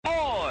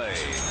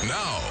play.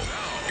 Now,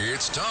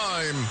 it's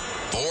time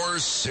for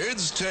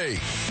Sid's Take.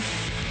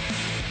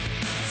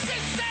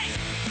 Sid's Take!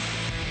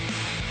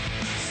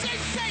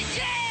 Sid's Take,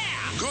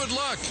 yeah! Good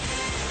luck.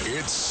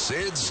 It's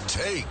Sid's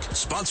Take,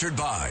 sponsored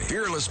by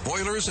Fearless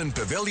Boilers and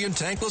Pavilion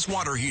Tankless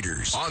Water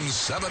Heaters on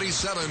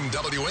 77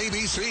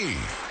 WABC.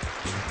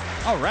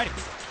 All righty.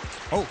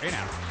 Oh, hey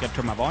now. Got to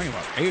turn my volume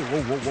up. Hey,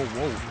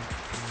 whoa.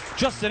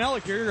 Justin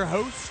Ellick here, your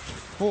host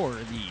for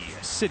the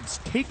Sid's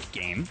Take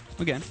game.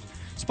 Again,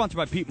 sponsored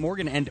by Pete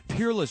Morgan and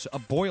Peerless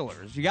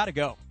Boilers. You got to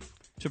go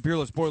to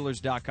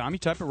peerlessboilers.com. You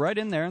type it right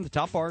in there in the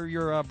top bar of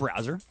your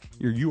browser,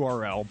 your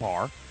URL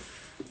bar.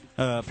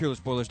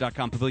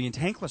 Peerlessboilers.com,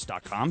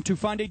 paviliontankless.com to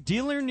find a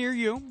dealer near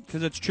you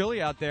because it's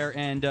chilly out there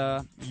and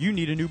you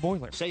need a new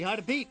boiler. Say hi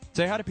to Pete.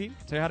 Say hi to Pete.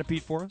 Say hi to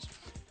Pete for us.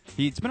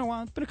 It's been a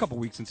while. It's been a couple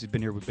weeks since he's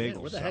been here with bagels. Yeah,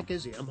 where the heck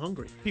is he? I'm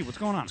hungry. Pete, what's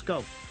going on? Let's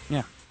go.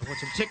 Yeah. I want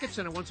some tickets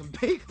and I want some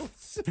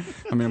bagels.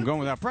 I mean, I'm going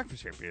without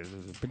breakfast here because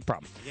it's a big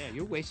problem. Yeah,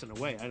 you're wasting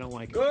away. I don't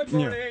like it. Good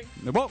morning.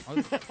 Yeah. Whoa.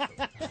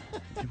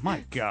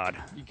 My God.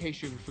 In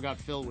case you forgot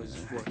Phil was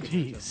working.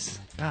 Jeez.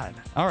 God.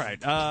 All right.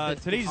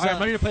 Today's. All right, I'm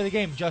ready to play the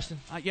game, Justin.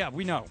 Yeah,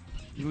 we know.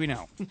 We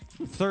know.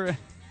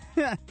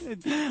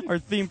 Our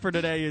theme for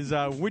today is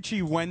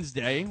Witchy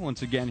Wednesday.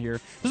 Once again, here.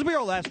 This will be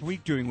our last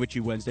week doing Witchy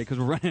Wednesday because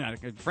we're running out.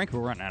 Frankly,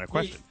 we're running out of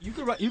questions. You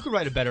could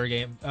write a better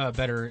game, new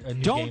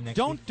game next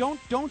week.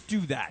 Don't do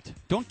that.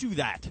 Don't do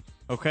that.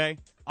 Okay.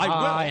 I will.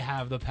 I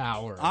have the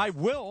power. I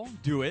will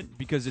do it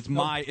because it's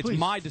my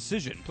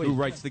decision who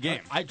writes the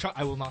game.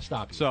 I will not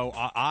stop you. So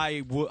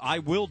I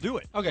will do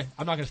it. Okay,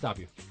 I'm not going to stop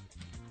you.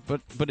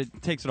 But it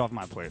takes it off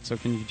my plate. So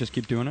can you just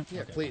keep doing it?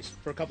 Yeah, please,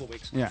 for a couple of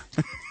weeks. Yeah.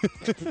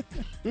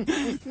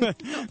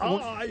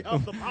 I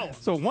have the power.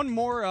 So one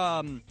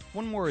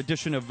more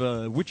edition of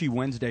Witchy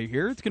Wednesday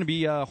here. It's going to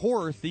be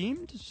horror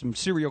themed, some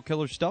serial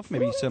killer stuff,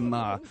 maybe some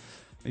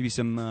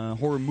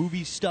horror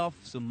movie stuff,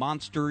 some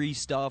monstery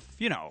stuff.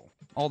 You know,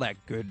 all that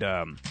good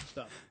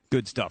Stuff.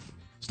 Good stuff.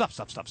 Stuff.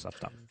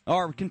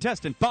 Our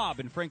contestant Bob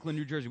in Franklin,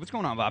 New Jersey. What's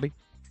going on, Bobby?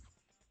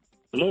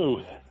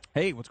 Hello.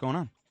 Hey, what's going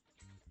on?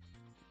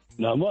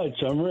 Not much.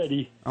 I'm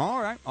ready.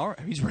 All right.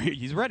 He's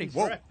ready.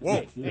 Whoa.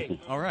 Hey,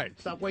 All right.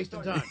 stop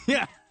wasting time.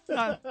 Yeah.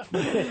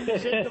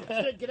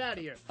 Sid, get out of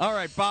here. All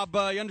right, Bob.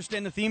 You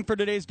understand the theme for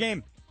today's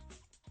game?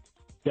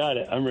 Got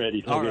it. I'm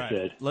ready. Like All I right.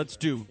 said. Let's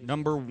do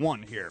number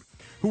one here.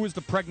 Who was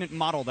the pregnant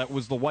model that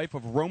was the wife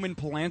of Roman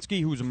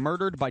Polanski, who was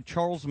murdered by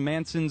Charles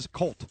Manson's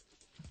cult?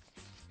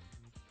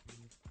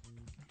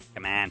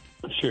 Come on.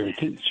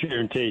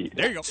 Sharon Tate.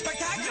 There you go.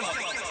 Spectacular!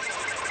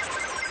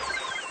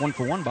 1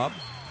 for 1, Bob.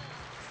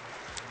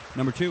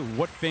 Number two,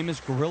 what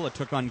famous gorilla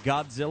took on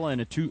Godzilla in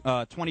a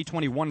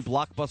 2021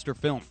 blockbuster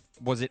film?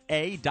 Was it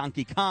A,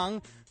 Donkey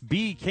Kong,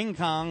 B, King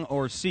Kong,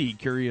 or C,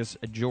 Curious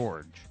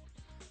George?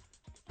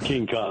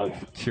 King Kong.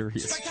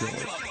 Curious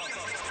George.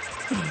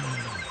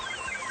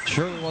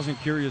 Surely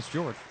wasn't Curious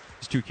George.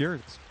 He's too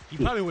curious. He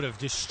probably would have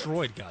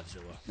destroyed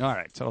Godzilla. All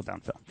right, settle down,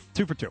 Phil.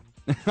 2 for 2.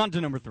 On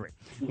to number 3.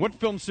 What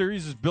film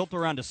series is built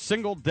around a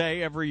single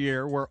day every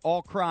year where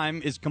all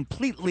crime is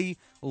completely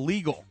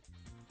legal?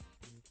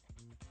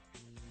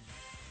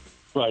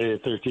 Friday the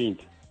 13th.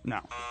 No.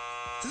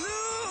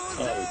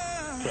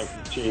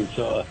 Texas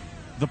Chainsaw.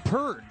 The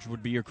Purge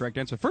would be your correct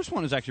answer. The first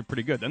one is actually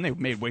pretty good. Then they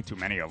made way too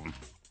many of them.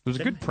 It was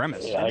a good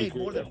premise. Yeah, I They made agree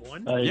more with than that.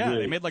 one? I Yeah,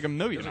 agree. they made like 1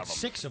 million Like of them.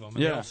 6 of them,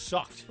 and Yeah. they all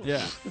sucked.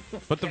 Yeah,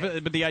 but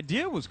the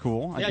idea was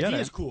cool. The I get idea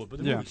it. is cool, but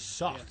the Yeah. movie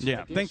sucked.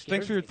 Yeah, idea thanks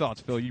scares for your me. thoughts,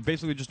 Phil. You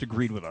basically just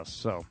agreed with us.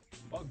 So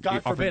Well, God You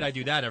forbid offered- I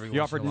do that every you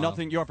once offered in a while.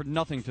 nothing. You offered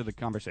nothing to the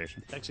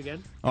conversation. Thanks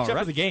again. All Except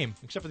right. for the game.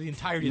 Except for the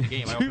entirety of the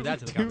game. I offered that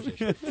to the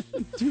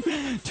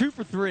conversation. 2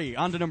 for 3.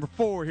 On to number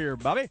 4 here,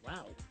 Bobby.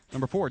 Wow.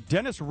 Number 4.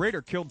 Dennis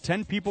Rader killed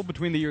 10 people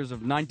between the years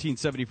of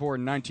 1974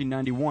 and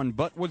 1991,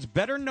 but was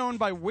better known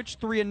by which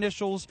 3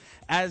 initials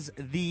as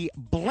the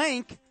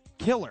blank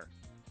killer?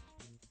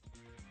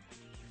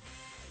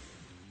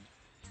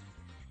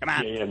 Come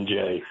on.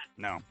 JMJ.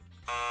 No.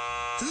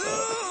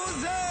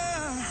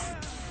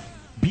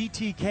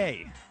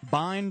 BTK.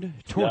 Bind,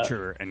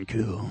 torture, and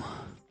kill.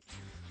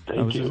 That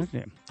Thank was his you.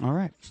 nickname. All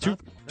right. Two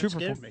for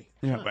scared 4. me.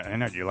 Yeah, but I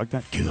know. Do you like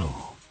that?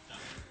 Kill.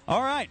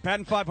 All right,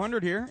 Patton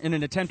 500 here in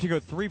an attempt to go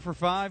 3 for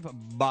 5.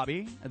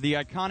 Bobby, the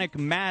iconic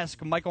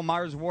mask Michael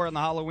Myers wore in the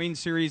Halloween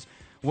series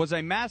was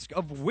a mask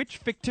of which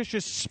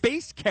fictitious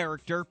space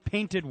character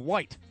painted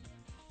white?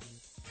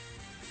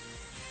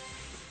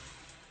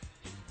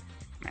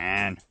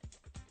 Man.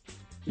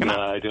 No,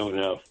 I don't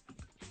know.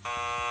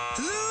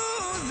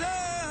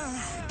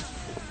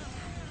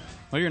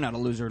 Well, you're not a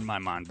loser in my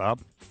mind, Bob.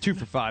 2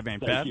 for 5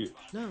 ain't bad. Thank you.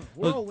 No,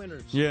 we're all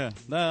winners. Yeah,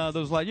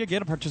 you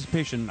get a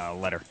participation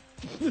letter.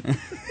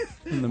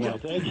 In the mail.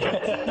 Thank you.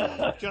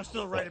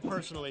 Justin will write it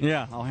personally.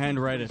 Yeah, I'll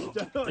handwrite it.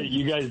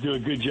 You guys do a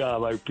good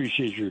job. I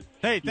appreciate your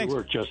Thanks.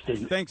 work,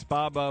 Justin. Thanks,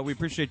 Bob. We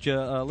appreciate you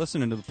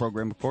listening to the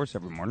program, of course,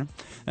 every morning.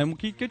 And we'll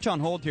get you on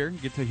hold here.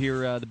 Get to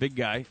hear the big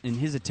guy in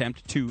his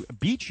attempt to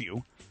beat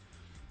you.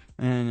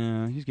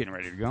 And he's getting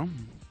ready to go.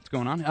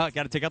 going on? Got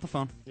to take out the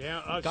phone.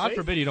 Yeah. God see?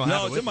 forbid you don't have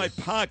No, it it's with in my you.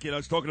 pocket. I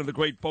was talking to the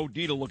great Bo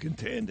Dietl looking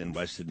Tandon,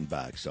 rested and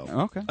back. So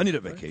Okay. I need a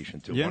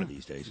vacation, too, Yeah. one of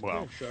these days.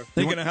 Well, Sure. Ain't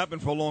going to happen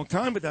for a long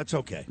time, but that's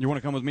okay. you want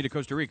to come with me to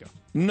Costa Rica?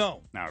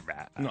 No. No,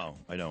 No,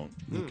 I don't.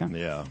 Okay.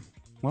 Yeah.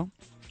 Well,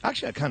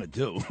 Actually, I kind of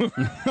do.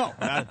 no,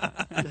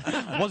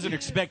 I wasn't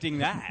expecting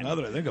that. now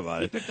that I think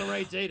about it. Pick the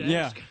right day to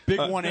Yeah, ask. big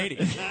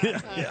 180.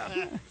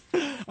 Yeah.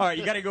 All right,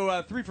 you got to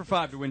go 3 for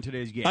 5 to win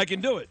today's game. I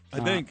can do it, I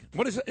think.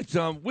 What is it? It's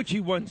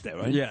Witchy Wednesday,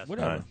 right? Yes. All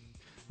right.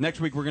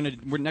 Next week we're gonna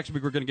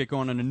get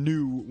going on a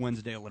new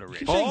Wednesday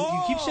alliteration.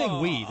 You keep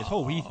saying we. This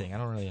whole we thing. I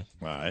don't really.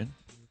 All right.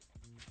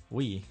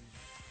 We.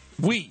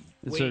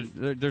 There's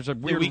a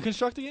Did weird, we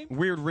construct the game?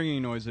 weird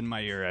ringing noise in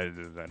my ear.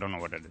 I don't know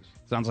what it is.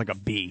 Sounds like a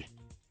bee.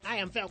 Hi,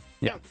 I'm Phil.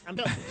 Yeah. I'm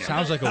Phil.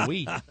 Sounds like a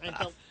we. I'm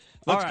Phil.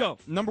 Let's All right, go.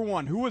 Number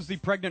 1. Who was the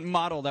pregnant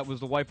model that was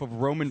the wife of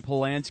Roman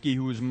Polanski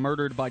who was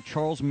murdered by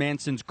Charles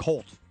Manson's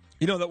cult?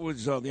 You know, that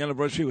was the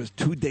anniversary was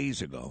 2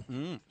 days ago.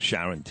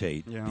 Sharon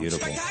Tate. Yeah.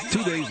 Beautiful.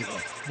 2 days ago.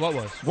 What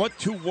was? What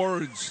 2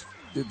 words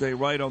did they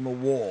write on the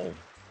wall?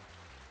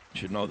 You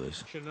should know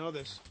this. Should know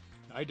this.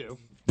 I do.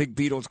 Big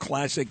Beatles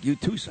classic. You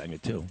too sang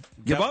it too.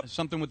 Give up.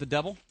 Something with the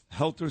devil?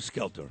 Helter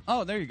Skelter.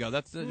 Oh, there you go.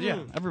 That's yeah.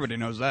 Everybody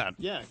knows that.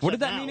 Yeah, What did except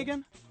that now. mean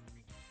again?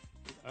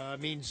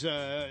 Means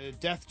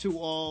death to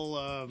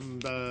all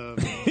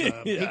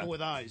people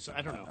with eyes.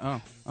 I don't know.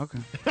 Oh, okay.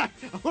 I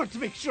wanted to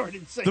make sure I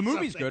didn't say The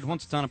movie's something. good.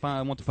 Once it's on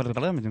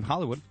in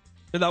Hollywood.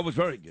 And that was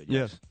very good.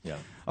 Yes. Yeah.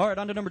 All right,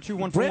 on to number 2,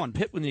 1 for Brad 1.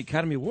 Pitt won the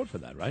Academy Award for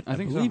that, right? I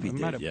think so. believe he It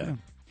did. might have, yeah. yeah.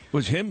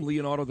 Was him,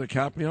 Leonardo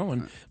DiCaprio,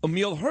 and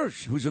Emile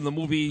Hirsch, who's in the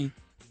movie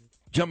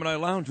Gemini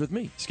Lounge with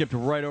me. Skipped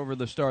right over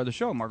the star of the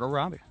show, Margot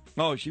Robbie.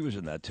 Oh, she was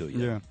in that too.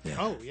 Yeah.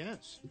 Oh,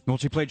 yes. Well,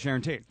 she played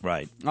Sharon Tate.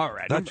 Right. All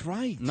right. That's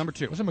right. Number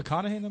 2. Wasn't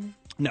McConaughey in them?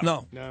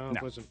 No. No,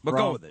 it wasn't. But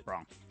Wrong. go with it.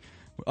 Wrong.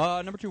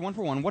 Number 2, 1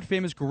 for 1. What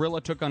famous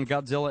gorilla took on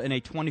Godzilla in a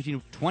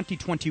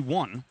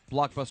 2021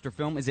 blockbuster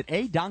film? Is it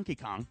A, Donkey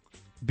Kong,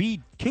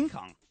 B, King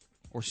Kong,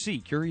 or C,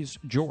 Curious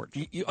George?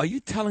 Are you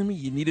telling me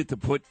you needed to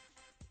put?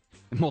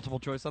 Multiple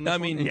choice on this I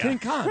one? mean, Yeah. King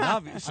Kong,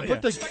 obviously. I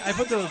put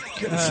the.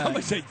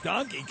 Somebody say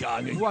Donkey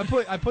Kong. Well,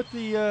 I put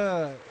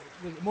the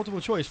multiple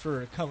choice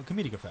for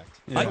comedic effect.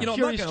 I'm not Curious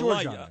going to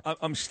George lie. on it.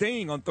 I'm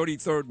staying on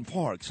 33rd and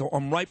Park, so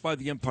I'm right by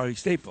the Empire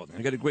State Building.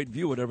 I got a great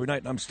view of it every night,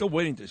 and I'm still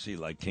waiting to see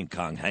like King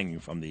Kong hanging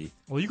from the.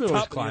 Well, you could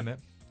always top of climb the- it.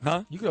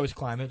 Huh? You could always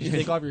climb it. Just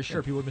take off your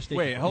shirt. People would mistake.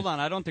 Wait, you. hold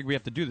on. I don't think we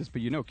have to do this,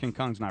 but you know King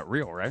Kong's not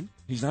real, right?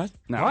 He's not.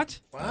 No. What?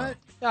 What?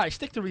 Yeah, I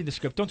stick to read the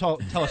script. Don't tell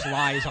us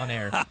lies on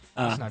air.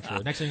 That's not true.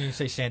 Next thing you can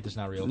say Santa's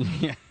not real.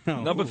 Yeah.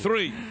 Number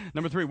 3.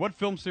 Number 3. What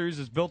film series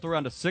is built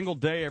around a single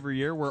day every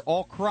year where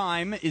all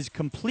crime is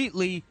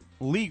completely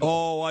legal?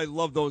 Oh, I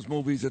love those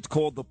movies. It's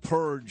called The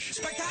Purge.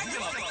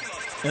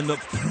 And The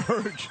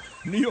Purge,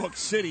 New York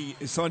City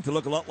is starting to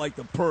look a lot like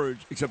The Purge,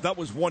 except that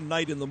was one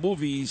night in the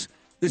movies.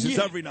 This is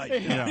every night.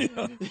 Yeah,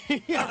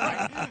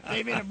 right.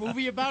 They made a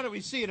movie about it.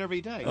 We see it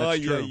every day.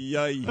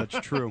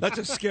 That's true. That's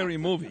a scary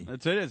movie.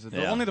 It is. It's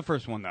Yeah. only the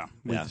first one, though.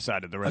 We Yeah.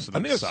 decided the rest of I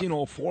them may have suck. seen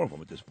all 4 of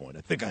them at this point.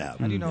 I think I have.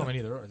 How do you know how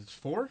many there are? It's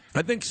 4?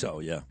 I think so,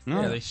 yeah.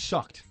 Yeah, they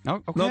sucked. Oh,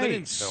 okay. No, they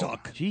didn't So,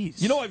 suck.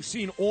 Jeez. You know, I've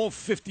seen all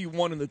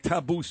 51 in the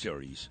Taboo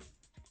series,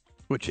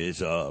 which is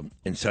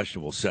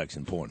incestual sex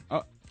and porn.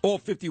 All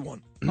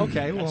 51.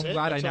 Okay, well, That's I'm it?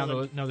 glad I That's now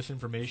all know this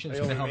information. It's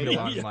They going to only help me a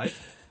made lot it. in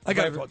life. I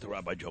got to If I talk to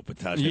Rabbi Joe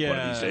Potasnik one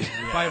of these days.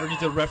 If I ever need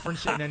to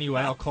reference it in any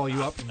way, I'll call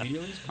you up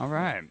immediately. All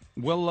right.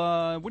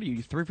 Well, what are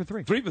you? 3 for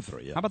 3. 3 for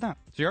 3, yeah. How about that?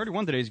 So you already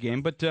won today's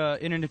game, but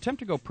in an attempt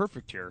to go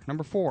perfect here,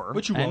 number 4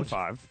 Which you and won't.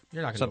 5,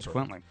 You're not gonna go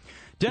subsequently.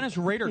 Dennis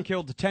Rader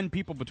killed 10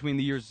 people between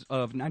the years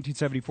of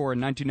 1974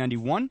 and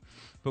 1991,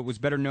 but was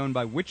better known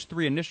by which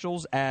 3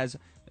 initials as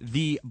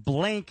the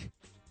blank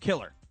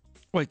killer?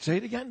 Wait, say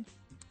it again?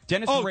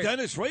 Dennis Oh, Rader.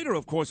 Dennis Rader,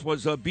 of course,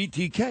 was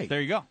BTK.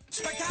 There you go.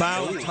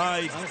 Bow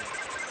tied.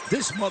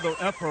 This mother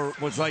effer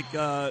was like,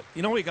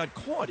 he got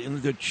caught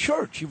in the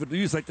church. He would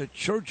use like the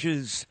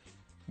church's,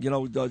 the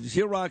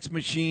Xerox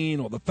machine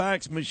or the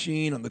fax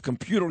machine on the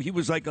computer. He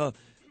was like a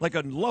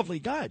lovely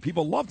guy.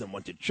 People loved him.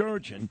 Went to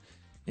church and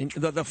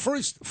the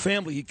first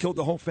family he killed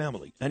the whole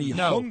family and he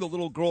hung the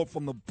little girl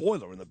from the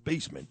boiler in the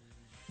basement.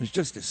 It was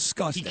just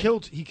disgusting.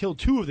 He killed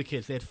 2 of the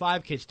kids. They had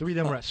 5 kids. 3 of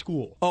them were at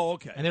school. Oh,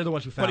 okay. And they're the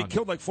ones who found But he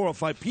killed like 4 or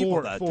 5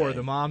 people that Four. day.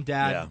 The mom,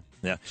 dad.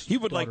 Yeah. He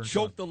would like daughter and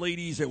choke son. the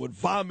ladies. They would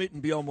vomit and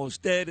be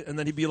almost dead. And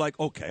then he'd be like,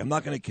 okay, I'm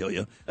not going to kill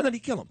you. And then he'd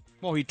kill them.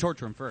 Well, he'd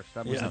torture him first.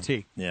 That was the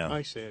T. Yeah.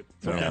 I see it.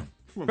 Yeah.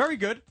 Very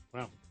good.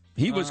 Wow.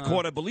 He was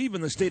caught, I believe,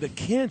 in the state of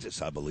Kansas,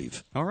 I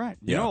believe. All right.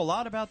 You Yeah. know a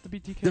lot about the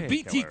BTK The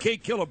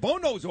BTK killer. Bo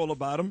knows all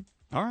about him.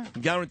 All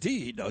right. Guarantee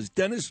he does.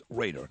 Dennis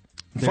Rader.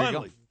 There you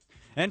Finally. go.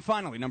 And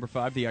finally, number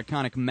 5, the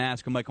iconic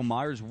mask Michael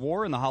Myers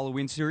wore in the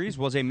Halloween series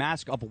was a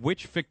mask of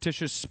which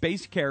fictitious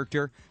space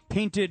character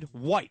painted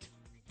white?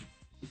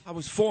 I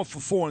was 4 for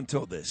 4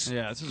 until this.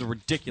 Yeah, this is a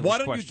ridiculous Why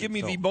don't question. you give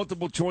me so- the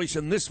multiple choice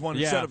in this one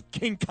Yeah. instead of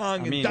King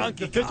Kong I mean, and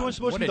Donkey The 5th Kong? one's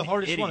supposed What to be the an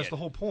hardest one. idiot. It's the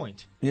whole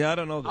point. Yeah, I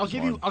don't know this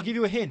one. I'll give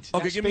you a hint.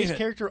 Okay, that give me a space hint.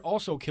 character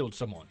also killed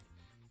someone.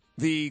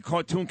 The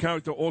cartoon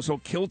character also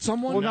killed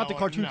someone? Well, not the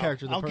cartoon no.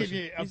 character, the I'll person. give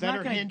you a He's not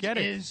better gonna hint get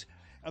it. is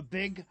a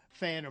big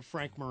fan of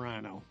Frank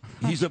Morano.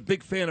 He's a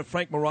big fan of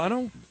Frank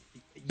Morano?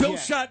 Bill Yeah.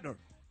 Shatner.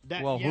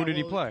 Who did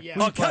he play? Yeah. Who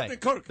did he play? Captain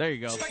Kirk. There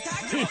you go.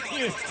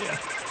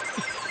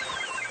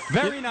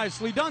 Very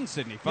nicely done,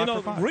 Sydney. You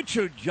know,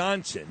 Richard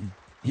Johnson,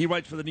 he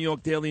writes for the New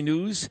York Daily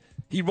News.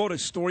 He wrote a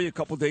story a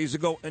couple days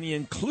ago, and he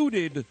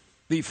included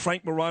the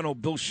Frank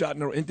Morano-Bill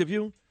Shatner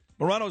interview.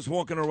 Morano's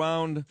walking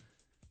around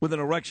with an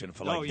erection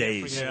for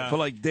days. forget it. For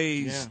like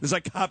days. Yeah. There's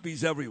like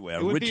copies everywhere.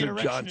 It would be an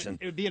Richard erection. Johnson.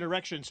 It would be an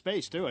erection in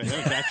space too. I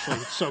think actually,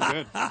 it's so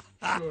good.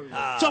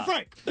 So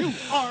Frank, you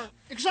are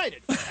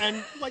excited,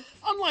 and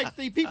unlike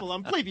the people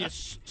on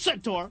previous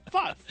Centaur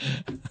 5.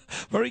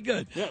 Very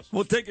good. Yes.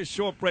 We'll take a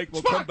short break.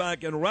 We'll come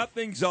back and wrap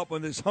things up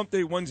on this Hump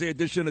Day Wednesday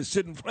edition of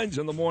Sid and Friends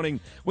in the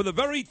Morning with a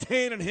very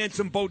tan and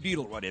handsome Bo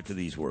Dietl right after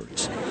these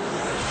words.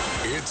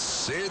 It's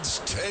Sid's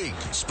Take,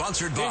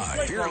 sponsored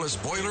by Fearless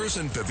Boilers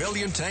and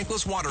Pavilion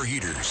Tankless Water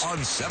Heaters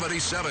on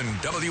 77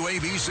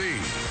 WABC.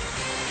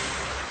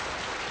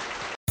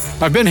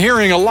 I've been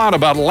hearing a lot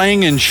about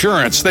Lang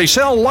Insurance. They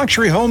sell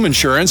luxury home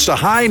insurance to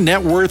high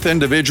net worth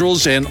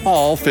individuals in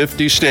all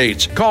 50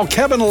 states. Call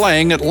Kevin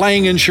Lang at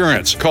Lang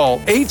Insurance. Call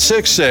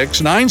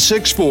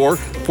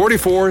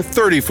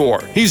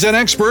 866-964-4434. He's an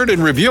expert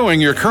in reviewing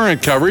your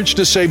current coverage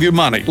to save you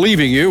money,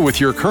 leaving you with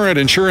your current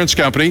insurance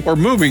company or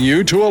moving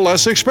you to a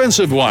less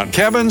expensive one.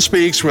 Kevin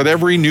speaks with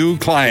every new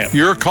client.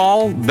 Your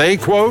call, they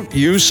quote,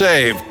 you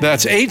save.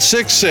 That's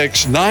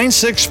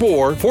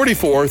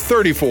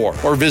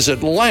 866-964-4434 or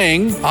visit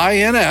langins.com.